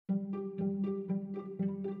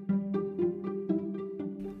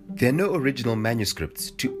There are no original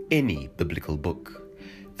manuscripts to any biblical book.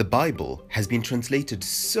 The Bible has been translated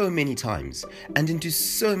so many times and into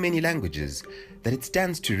so many languages that it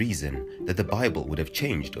stands to reason that the Bible would have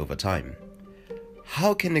changed over time.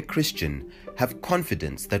 How can a Christian have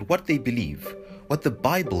confidence that what they believe, what the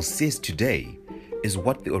Bible says today, is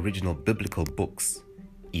what the original biblical books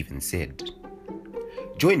even said?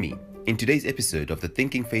 Join me in today's episode of the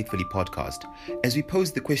Thinking Faithfully podcast as we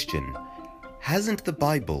pose the question, hasn't the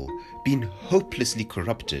Bible been hopelessly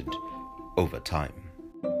corrupted over time?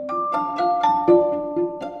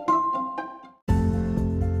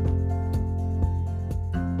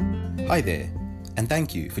 Hi there, and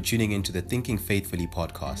thank you for tuning into the Thinking Faithfully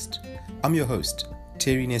podcast. I'm your host,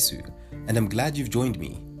 Terry Nesu, and I'm glad you've joined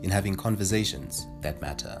me in having conversations that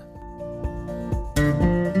matter.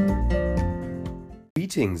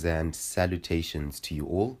 Greetings and salutations to you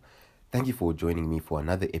all. Thank you for joining me for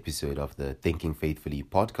another episode of the Thinking Faithfully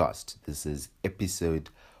podcast. This is episode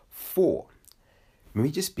 4. May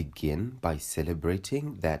we just begin by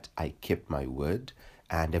celebrating that I kept my word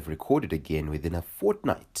and have recorded again within a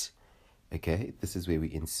fortnight. Okay, this is where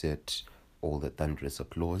we insert all the thunderous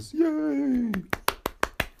applause. Yay!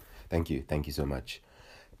 Thank you so much.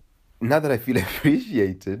 Now that I feel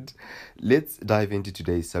appreciated, let's dive into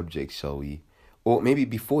today's subject, shall we? Or maybe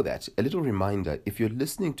before that, a little reminder, if you're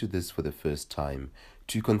listening to this for the first time,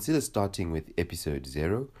 to consider starting with episode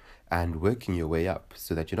 0 and working your way up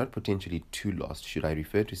so that you're not potentially too lost should I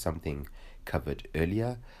refer to something covered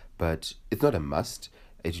earlier. But it's not a must.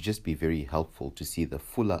 It would just be very helpful to see the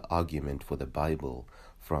fuller argument for the Bible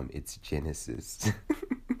from its genesis.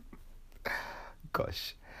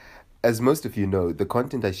 Gosh. As most of you know, the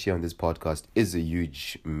content I share on this podcast is a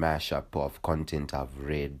huge mashup of content I've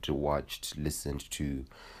read, watched, listened to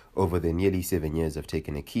over the nearly 7 years I've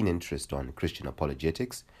taken a keen interest on Christian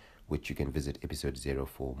apologetics, which you can visit episode 0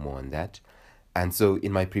 for more on that. And so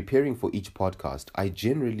in my preparing for each podcast, I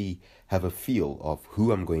generally have a feel of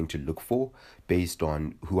who I'm going to look for based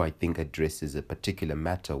on who I think addresses a particular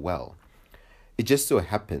matter well. It just so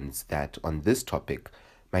happens that on this topic,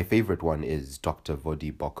 my favorite one is Dr.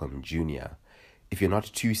 Voddie Baucham Jr. If you're not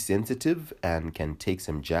too sensitive and can take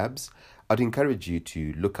some jabs, I'd encourage you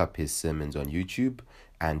to look up his sermons on YouTube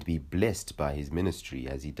and be blessed by his ministry,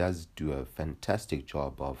 as he does do a fantastic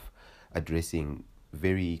job of addressing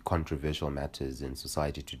very controversial matters in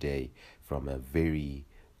society today from a very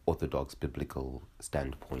orthodox biblical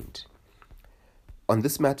standpoint. On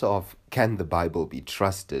this matter of can the Bible be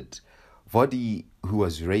trusted, Voddie, who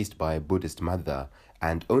was raised by a Buddhist mother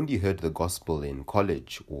and only heard the gospel in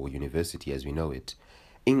college or university as we know it,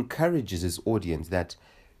 encourages his audience that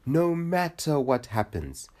no matter what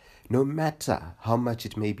happens, no matter how much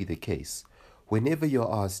it may be the case, whenever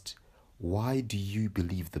you're asked, why do you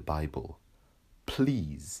believe the Bible?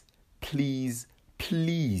 Please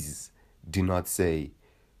do not say,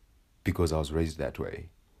 because I was raised that way.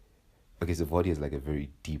 Okay, so Voddie has like a very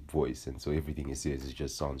deep voice, and so everything he says, it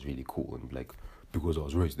just sounds really cool and like, because I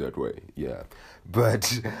was raised that way. Yeah.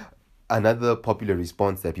 But another popular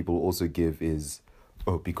response that people also give is,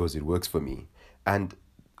 oh, because it works for me. And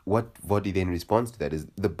what Voddie then responds to that is,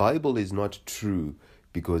 the Bible is not true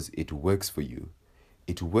because it works for you.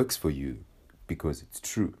 It works for you because it's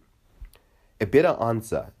true. A better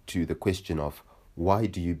answer to the question of why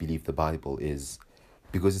do you believe the Bible is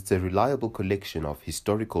because it's a reliable collection of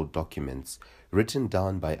historical documents written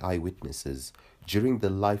down by eyewitnesses during the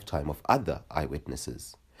lifetime of other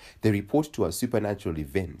eyewitnesses. They report to us supernatural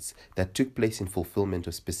events that took place in fulfillment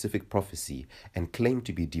of specific prophecy and claim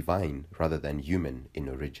to be divine rather than human in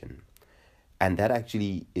origin. And that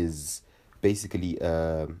actually is basically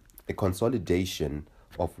a consolidation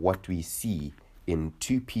of what we see in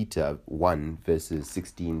 2 Peter 1 verses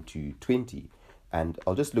 16 to 20. And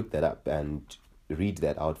I'll just look that up and read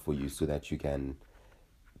that out for you so that you can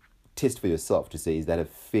test for yourself to say, is that a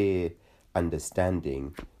fair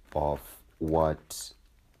understanding of what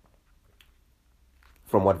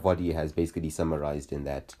Voddie has basically summarized in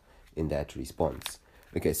that response.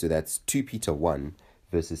 Okay, so that's 2 Peter 1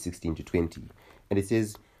 verses 16 to 20. And it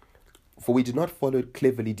says, for we did not follow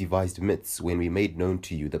cleverly devised myths when we made known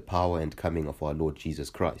to you the power and coming of our Lord Jesus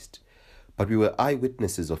Christ, but we were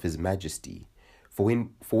eyewitnesses of his majesty. For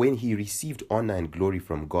when he received honor and glory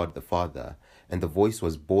from God the Father, and the voice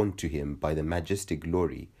was borne to him by the majestic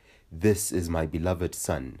glory, this is my beloved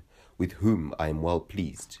Son, with whom I am well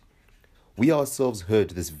pleased. We ourselves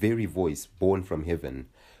heard this very voice borne from heaven,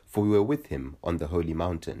 for we were with him on the holy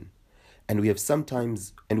mountain. And we have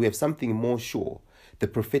something more sure, the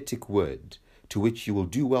prophetic word, to which you will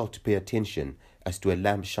do well to pay attention as to a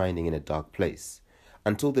lamp shining in a dark place,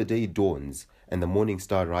 until the day dawns and the morning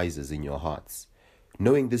star rises in your hearts.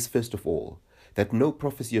 Knowing this first of all, that no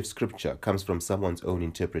prophecy of Scripture comes from someone's own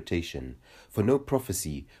interpretation, for no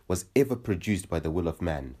prophecy was ever produced by the will of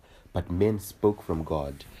man, but men spoke from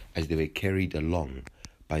God as they were carried along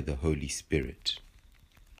by the Holy Spirit.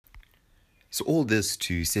 So all this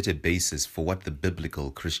to set a basis for what the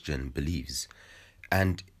biblical Christian believes.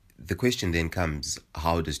 And the question then comes,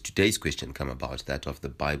 how does today's question come about, that of the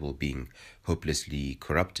Bible being hopelessly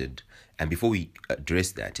corrupted? And before we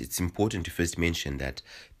address that, it's important to first mention that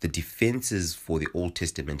the defenses for the Old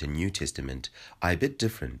Testament and New Testament are a bit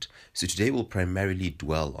different. So today we'll primarily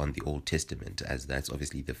dwell on the Old Testament, as that's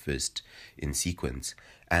obviously the first in sequence.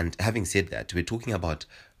 And having said that, we're talking about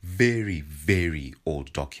very, very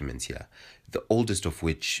old documents here, the oldest of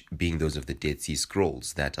which being those of the Dead Sea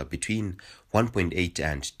Scrolls that are between 1.8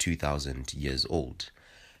 and 2,000 years old.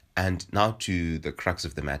 And now to the crux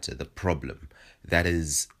of the matter, the problem, that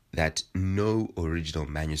is that no original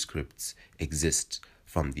manuscripts exist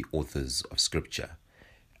from the authors of Scripture.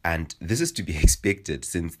 And this is to be expected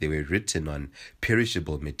since they were written on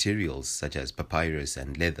perishable materials such as papyrus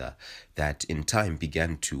and leather that in time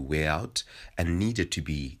began to wear out and needed to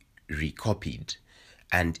be recopied.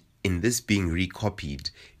 And in this being recopied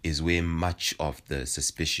is where much of the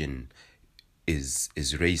suspicion is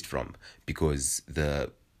raised from, because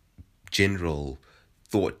the general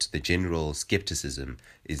thought, the general skepticism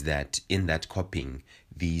is that in that copying,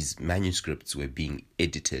 these manuscripts were being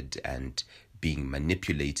edited and being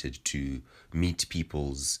manipulated to meet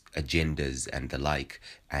people's agendas and the like.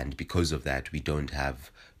 And because of that, we don't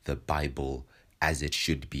have the Bible as it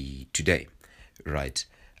should be today, right?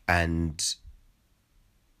 And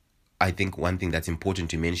I think one thing that's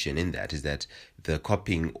important to mention in that is that the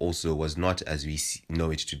copying also was not as we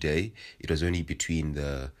know it today. It was only between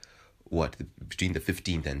the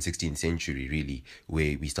 15th and 16th century, really,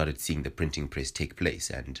 where we started seeing the printing press take place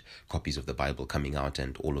and copies of the Bible coming out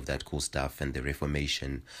and all of that cool stuff and the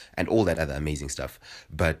Reformation and all that other amazing stuff.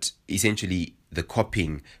 But essentially, the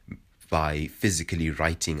copying by physically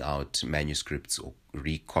writing out manuscripts or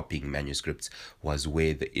recopying manuscripts was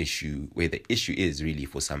where the issue is really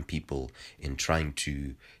for some people in trying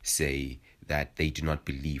to say that they do not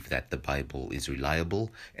believe that the Bible is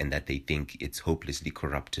reliable and that they think it's hopelessly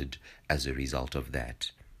corrupted as a result of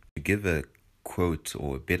that. To give a quote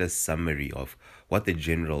or a better summary of what the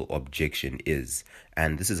general objection is,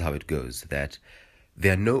 and this is how it goes, that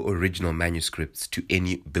there are no original manuscripts to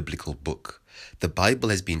any biblical book. The Bible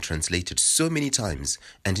has been translated so many times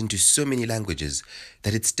and into so many languages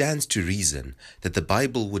that it stands to reason that the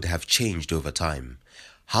Bible would have changed over time.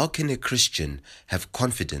 How can a Christian have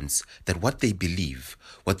confidence that what they believe,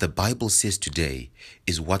 what the Bible says today,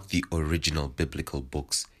 is what the original biblical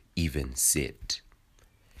books even said?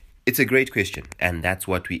 It's a great question, and that's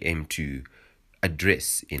what we aim to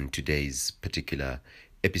address in today's particular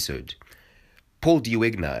episode. Paul D.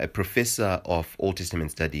 Wegner, a professor of Old Testament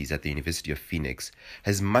studies at the University of Phoenix,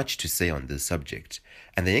 has much to say on this subject,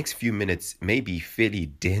 and the next few minutes may be fairly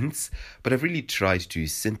dense, but I've really tried to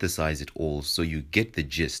synthesize it all so you get the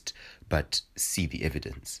gist, but see the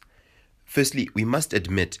evidence. Firstly, we must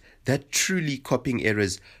admit that truly copying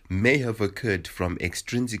errors may have occurred from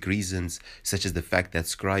extrinsic reasons, such as the fact that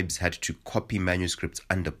scribes had to copy manuscripts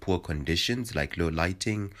under poor conditions, like low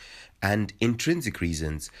lighting, and intrinsic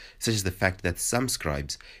reasons, such as the fact that some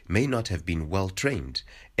scribes may not have been well trained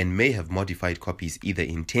and may have modified copies either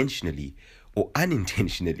intentionally or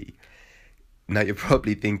unintentionally. Now you're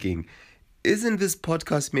probably thinking, isn't this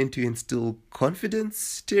podcast meant to instill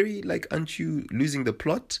confidence, Terry? Like, aren't you losing the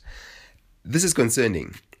plot? This is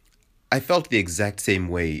concerning. I felt the exact same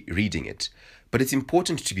way reading it, but it's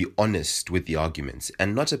important to be honest with the arguments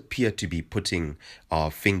and not appear to be putting our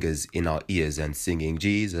fingers in our ears and singing,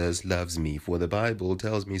 Jesus loves me, for the Bible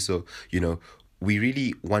tells me so. We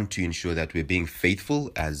really want to ensure that we're being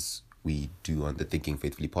faithful, as we do on the Thinking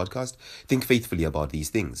Faithfully podcast. Think faithfully about these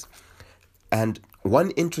things. And one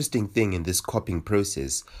interesting thing in this copying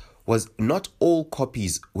process was not all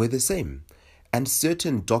copies were the same, and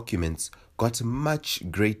certain documents got much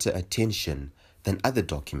greater attention than other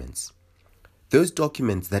documents. Those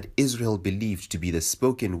documents that Israel believed to be the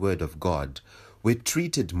spoken word of God were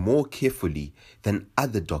treated more carefully than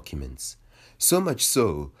other documents, so much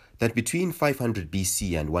so that between 500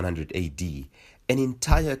 BC and 100 AD, an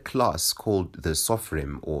entire class called the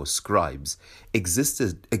Sophrim or scribes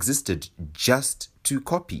existed just to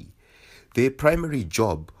copy. Their primary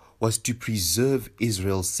job was to preserve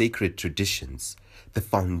Israel's sacred traditions, the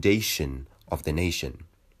foundation of the nation.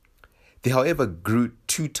 There, however, grew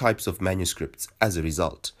two types of manuscripts as a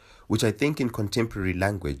result, which I think in contemporary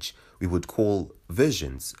language we would call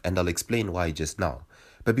versions, and I'll explain why just now.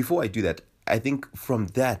 But before I do that, I think from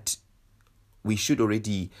that, we should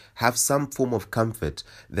already have some form of comfort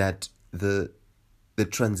that the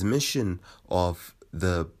transmission of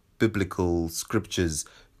the biblical scriptures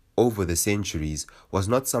over the centuries was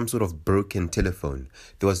not some sort of broken telephone.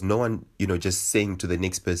 There was no one, just saying to the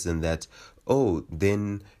next person that, oh,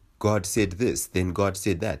 then God said this, then God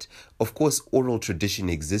said that. Of course, oral tradition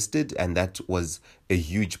existed, and that was a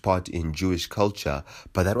huge part in Jewish culture,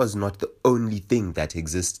 but that was not the only thing that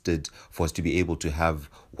existed for us to be able to have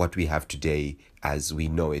what we have today as we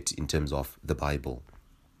know it in terms of the Bible.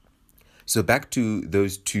 So back to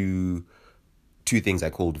those two things I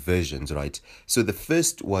called versions, right? So the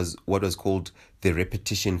first was what was called the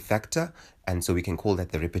repetition factor, and so we can call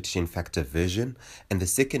that the repetition factor version. And the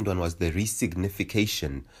second one was the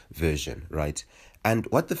resignification version, right? And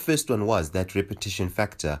what the first one was, that repetition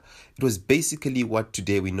factor, it was basically what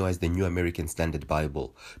today we know as the New American Standard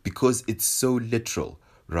Bible, because it's so literal,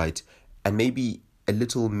 right? And maybe a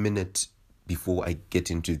little minute before I get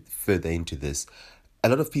further into this, a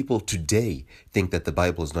lot of people today think that the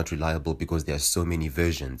Bible is not reliable because there are so many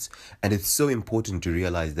versions. And it's so important to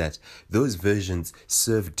realize that those versions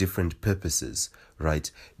serve different purposes, right?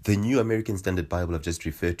 The New American Standard Bible I've just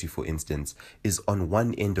referred to, for instance, is on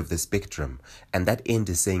one end of the spectrum. And that end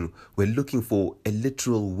is saying we're looking for a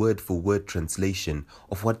literal word-for-word translation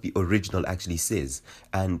of what the original actually says.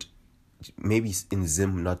 And maybe in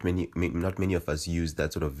Zim, not many of us use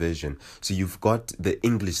that sort of version. So you've got the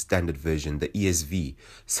English Standard Version, the ESV.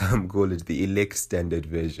 Some call it the Elect Standard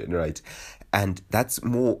Version, right? And that's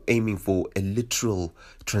more aiming for a literal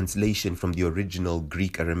translation from the original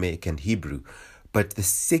Greek, Aramaic, and Hebrew. But not the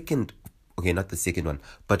second one,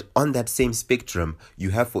 but on that same spectrum,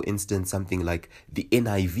 you have, for instance, something like the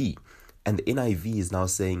NIV. And the NIV is now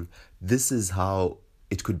saying, this is how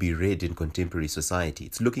it could be read in contemporary society.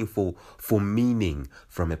 It's looking for meaning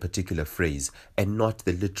from a particular phrase and not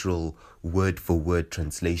the literal word-for-word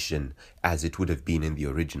translation as it would have been in the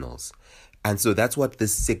originals. And so that's what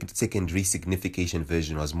this second resignification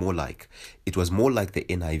version was more like. It was more like the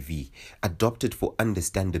NIV, adopted for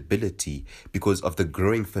understandability because of the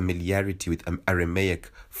growing familiarity with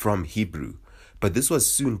Aramaic from Hebrew. But this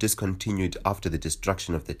was soon discontinued after the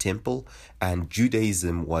destruction of the temple, and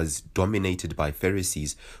Judaism was dominated by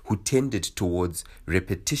Pharisees who tended towards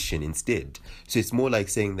repetition instead. So it's more like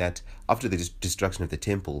saying that after the destruction of the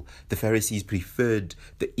temple, the Pharisees preferred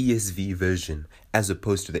the ESV version as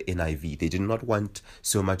opposed to the NIV. They did not want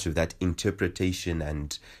so much of that interpretation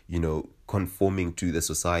and, conforming to the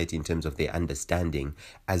society in terms of their understanding,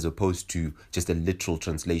 as opposed to just a literal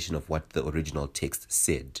translation of what the original text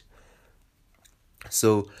said.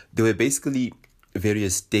 So there were basically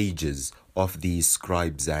various stages of these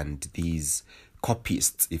scribes and these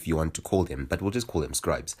copyists, if you want to call them, but we'll just call them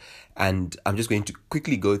scribes. And I'm just going to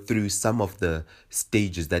quickly go through some of the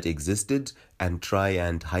stages that existed and try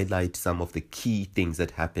and highlight some of the key things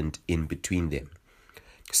that happened in between them.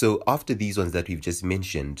 So after these ones that we've just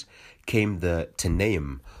mentioned came the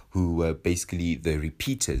Tannaim, who were basically the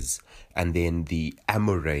repeaters, and then the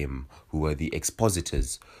Amoraim, who were the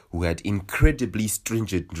expositors, who had incredibly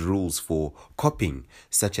stringent rules for copying,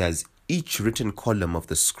 such as each written column of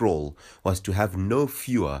the scroll was to have no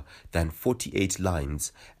fewer than 48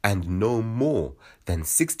 lines and no more than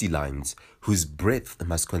 60 lines, whose breadth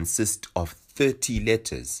must consist of 30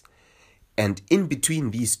 letters. And in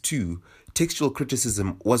between these two, textual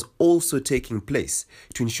criticism was also taking place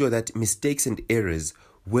to ensure that mistakes and errors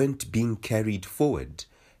weren't being carried forward.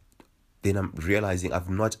 Then I'm realizing I've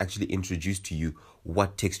not actually introduced to you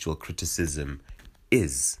what textual criticism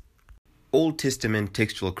is. Old Testament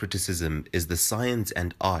textual criticism is the science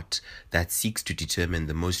and art that seeks to determine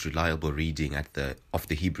the most reliable reading of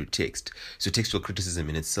the Hebrew text. So textual criticism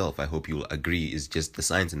in itself, I hope you'll agree, is just the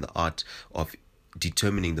science and the art of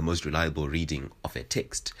determining the most reliable reading of a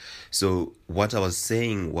text. So what I was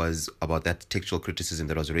saying was about that textual criticism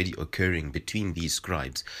that was already occurring between these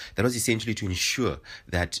scribes. That was essentially to ensure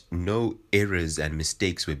that no errors and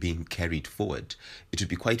mistakes were being carried forward. It would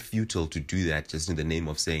be quite futile to do that just in the name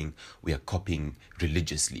of saying we are copying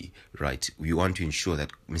religiously, right? We want to ensure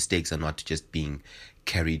that mistakes are not just being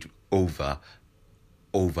carried over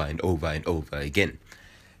and over again.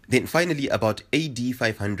 Then finally, about AD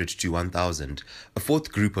 500 to 1000, a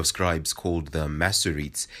fourth group of scribes called the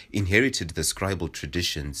Masoretes inherited the scribal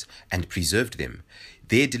traditions and preserved them.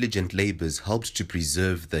 Their diligent labors helped to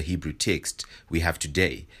preserve the Hebrew text we have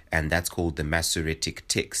today, and that's called the Masoretic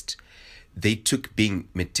text. They took being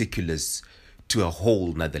meticulous to a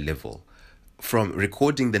whole nother level, from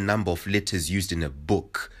recording the number of letters used in a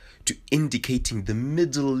book to indicating the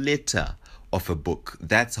middle letter of a book.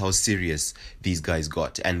 That's how serious these guys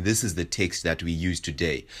got. And this is the text that we use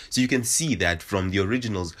today. So you can see that from the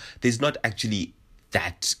originals, there's not actually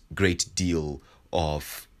that great deal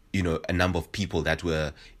of, a number of people that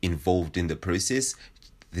were involved in the process.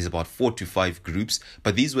 There's about 4 to 5 groups,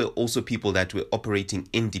 but these were also people that were operating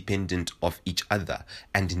independent of each other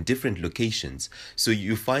and in different locations. So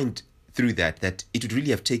you find through that it would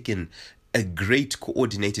really have taken a great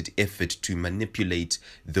coordinated effort to manipulate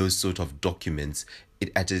those sort of documents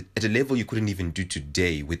at a level you couldn't even do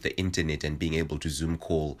today with the internet and being able to Zoom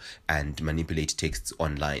call and manipulate texts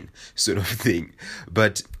online, sort of thing.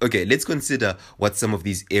 But okay, let's consider what some of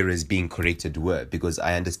these errors being corrected were, because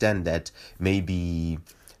I understand that maybe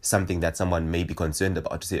something that someone may be concerned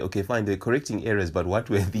about, to say, okay, fine, they're correcting errors, but what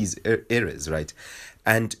were these errors, right?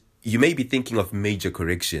 And you may be thinking of major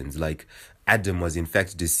corrections, like Adam was in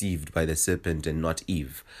fact deceived by the serpent and not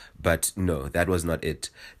Eve. But no, that was not it.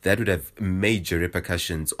 That would have major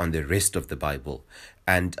repercussions on the rest of the Bible.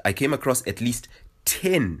 And I came across at least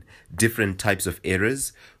 10 different types of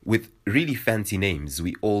errors with really fancy names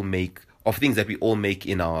we all make, of things that we all make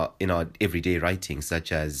in our everyday writing,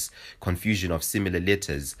 such as confusion of similar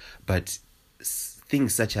letters, but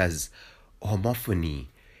things such as homophony,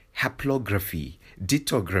 haplography,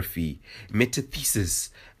 dittography, metathesis,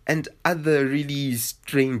 and other really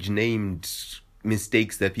strange named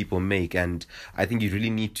mistakes that people make. And I think you really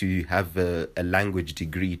need to have a language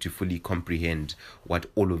degree to fully comprehend what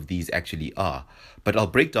all of these actually are. But I'll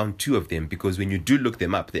break down 2 of them, because when you do look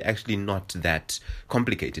them up, they're actually not that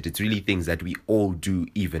complicated. It's really things that we all do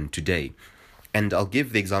even today. And I'll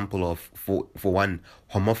give the example of, for one,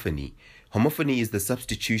 homophony. Homophony is the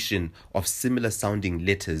substitution of similar sounding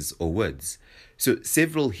letters or words. So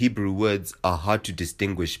several Hebrew words are hard to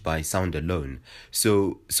distinguish by sound alone,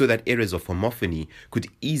 so that errors of homophony could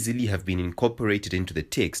easily have been incorporated into the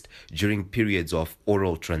text during periods of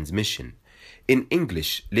oral transmission. In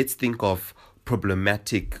English, let's think of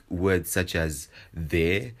problematic words such as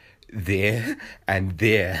there, and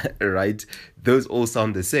there, right? Those all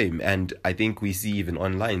sound the same. And I think we see even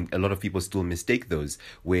online, a lot of people still mistake those,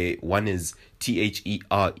 where one is THERE,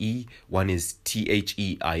 one is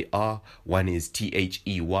THEIR, one is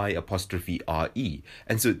THEY''RE.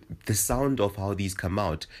 And so the sound of how these come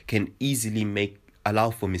out can easily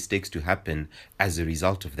allow for mistakes to happen as a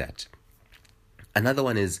result of that. Another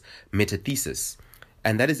one is metathesis,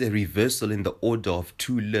 and that is a reversal in the order of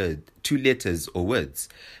two letters or words.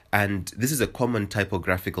 And this is a common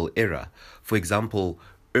typographical error. For example,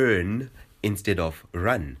 earn instead of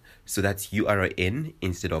run. So that's URN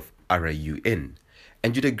instead of RUN.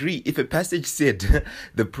 And you'd agree, if a passage said,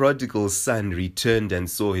 the prodigal son returned and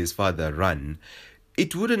saw his father run,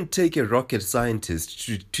 it wouldn't take a rocket scientist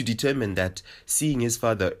to determine that seeing his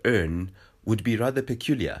father earn would be rather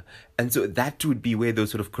peculiar. And so that would be where those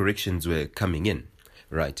sort of corrections were coming in.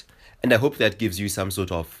 Right. And I hope that gives you some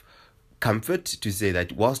sort of comfort to say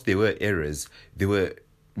that whilst there were errors, there were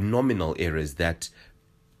nominal errors that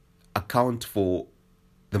account for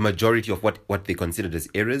the majority of what they considered as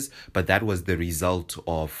errors, but that was the result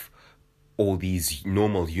of all these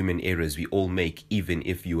normal human errors we all make, even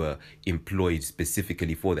if you were employed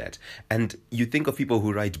specifically for that. And you think of people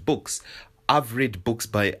who write books. I've read books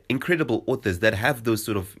by incredible authors that have those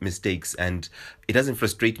sort of mistakes, and it doesn't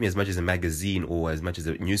frustrate me as much as a magazine or as much as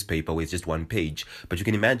a newspaper where it's just one page. But you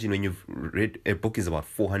can imagine when you've read a book is about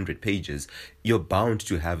 400 pages, you're bound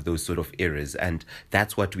to have those sort of errors, and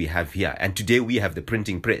that's what we have here. And today we have the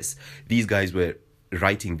printing press. These guys were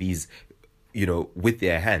writing these with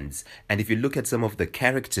their hands. And if you look at some of the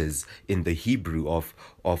characters in the Hebrew of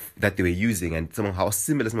that they were using, and somehow how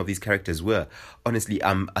similar some of these characters were, honestly,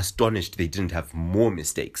 I'm astonished they didn't have more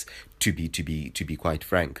mistakes, to be quite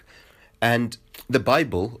frank. And the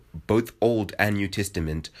Bible, both Old and New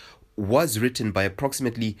Testament, was written by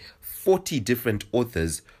approximately 40 different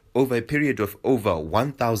authors over a period of over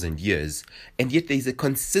 1,000 years, and yet there is a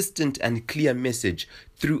consistent and clear message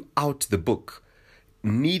throughout the book.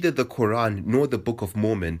 Neither the Quran nor the Book of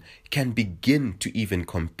Mormon can begin to even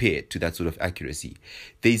compare to that sort of accuracy.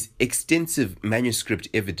 There is extensive manuscript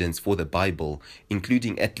evidence for the Bible,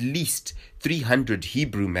 including at least 300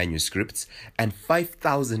 Hebrew manuscripts and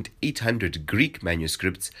 5,800 Greek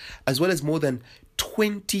manuscripts, as well as more than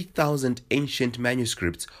 20,000 ancient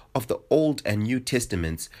manuscripts of the Old and New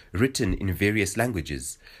Testaments written in various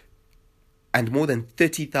languages, and more than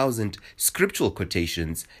 30,000 scriptural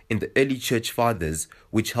quotations in the early church fathers,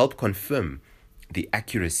 which help confirm the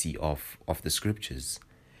accuracy of the scriptures.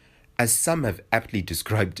 As some have aptly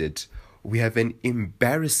described it, we have an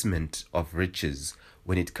embarrassment of riches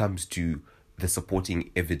when it comes to the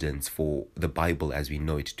supporting evidence for the Bible as we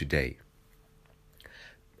know it today.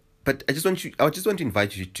 But I just want to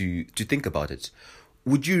invite you to think about it.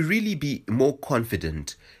 Would you really be more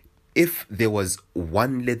confident if there was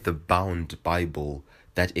one leather bound Bible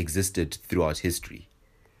that existed throughout history?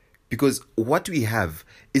 Because what we have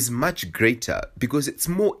is much greater because it's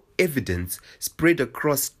more evidence spread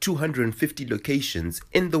across 250 locations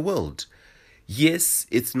in the world. Yes,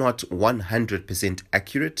 it's not 100%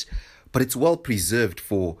 accurate, but it's well preserved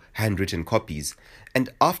for handwritten copies. And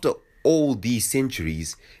after all these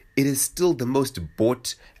centuries, it is still the most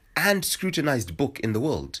bought and scrutinized book in the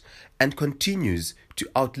world and continues to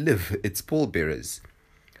outlive its pallbearers.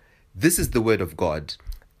 This is the word of God,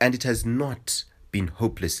 and it has not been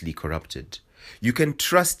hopelessly corrupted. You can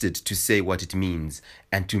trust it to say what it means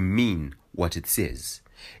and to mean what it says.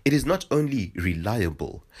 It is not only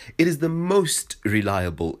reliable, it is the most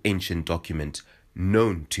reliable ancient document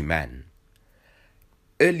known to man.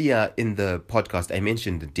 Earlier in the podcast, I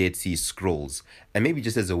mentioned the Dead Sea Scrolls, and maybe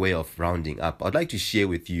just as a way of rounding up, I'd like to share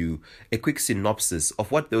with you a quick synopsis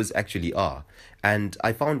of what those actually are. And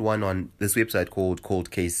I found one on this website called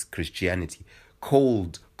Cold Case Christianity.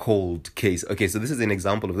 Cold case. Okay, so this is an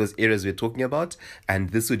example of those areas we're talking about, and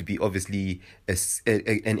this would be obviously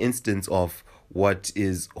an instance of what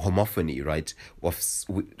is homophony, right? Of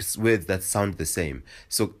words that sound the same.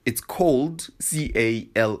 So it's cold,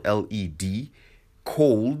 CALLED,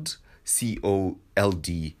 cold,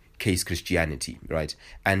 COLD, Case Christianity, right?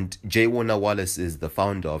 And J. Warner Wallace is the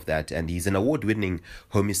founder of that, and he's an award-winning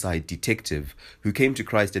homicide detective who came to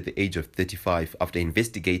Christ at the age of 35 after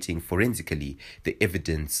investigating forensically the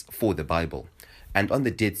evidence for the Bible. And on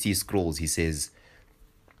the Dead Sea Scrolls, he says,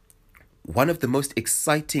 one of the most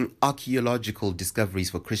exciting archaeological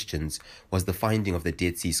discoveries for Christians was the finding of the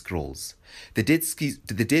Dead Sea Scrolls. The Dead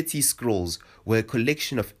Sea Scrolls were a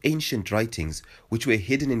collection of ancient writings which were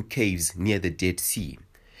hidden in caves near the Dead Sea.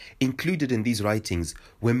 Included in these writings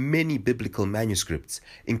were many biblical manuscripts,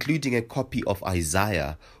 including a copy of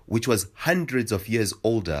Isaiah, which was hundreds of years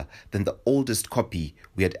older than the oldest copy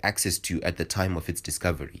we had access to at the time of its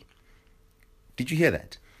discovery. Did you hear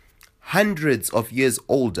that? Hundreds of years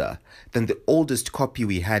older than the oldest copy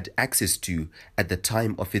we had access to at the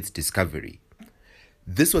time of its discovery.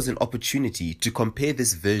 This was an opportunity to compare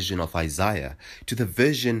this version of Isaiah to the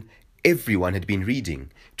version everyone had been reading,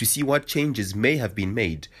 to see what changes may have been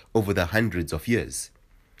made over the hundreds of years.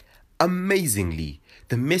 Amazingly,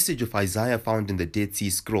 the message of Isaiah found in the Dead Sea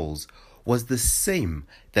Scrolls was the same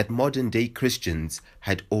that modern-day Christians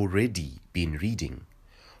had already been reading,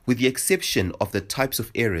 with the exception of the types of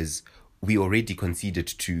errors we already conceded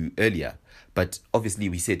to earlier, but obviously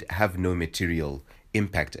we said have no material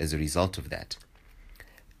impact as a result of that.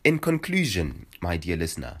 In conclusion, my dear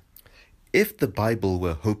listener, if the Bible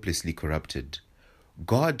were hopelessly corrupted,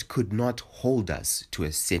 God could not hold us to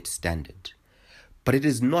a set standard. But it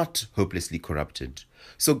is not hopelessly corrupted,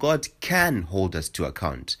 so God can hold us to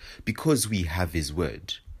account because we have His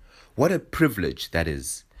word. What a privilege that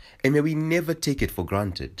is, and may we never take it for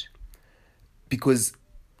granted. Because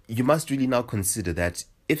you must really now consider that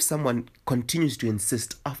if someone continues to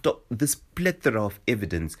insist after this plethora of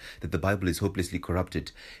evidence that the Bible is hopelessly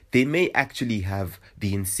corrupted, they may actually have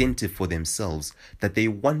the incentive for themselves that they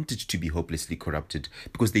want it to be hopelessly corrupted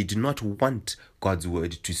because they do not want God's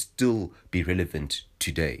word to still be relevant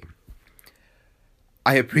today.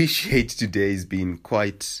 I appreciate today's been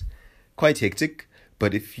quite hectic,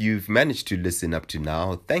 but if you've managed to listen up to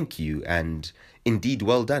now, thank you, and indeed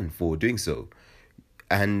well done for doing so.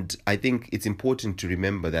 And I think it's important to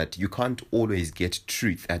remember that you can't always get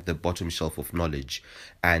truth at the bottom shelf of knowledge.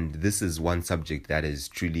 And this is one subject that is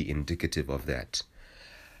truly indicative of that.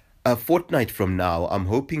 A fortnight from now, I'm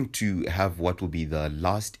hoping to have what will be the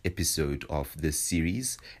last episode of this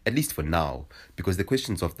series, at least for now, because the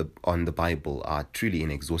questions on the Bible are truly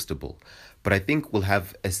inexhaustible. But I think we'll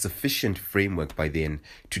have a sufficient framework by then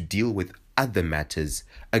to deal with other matters,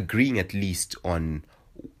 agreeing at least on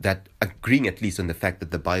the fact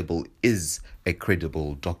that the Bible is a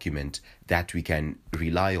credible document that we can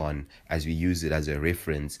rely on as we use it as a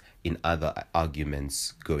reference in other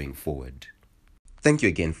arguments going forward. Thank you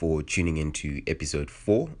again for tuning into episode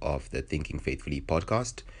 4 of the Thinking Faithfully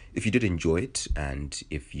podcast. If you did enjoy it and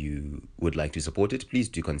if you would like to support it, please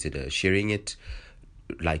do consider sharing it,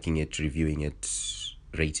 liking it, reviewing it,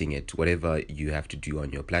 rating it, whatever you have to do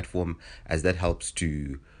on your platform, as that helps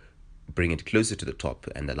to bring it closer to the top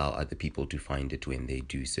and allow other people to find it when they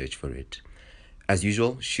do search for it. As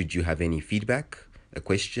usual, should you have any feedback, a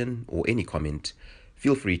question, or any comment,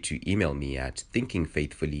 feel free to email me at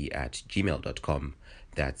thinkingfaithfully@gmail.com.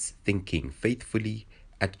 That's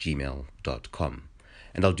thinkingfaithfully@gmail.com.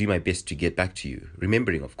 And I'll do my best to get back to you,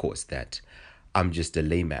 remembering, of course, that I'm just a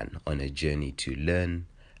layman on a journey to learn,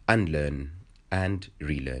 unlearn, and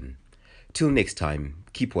relearn. Till next time,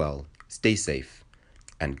 keep well, stay safe,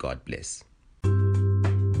 and God bless.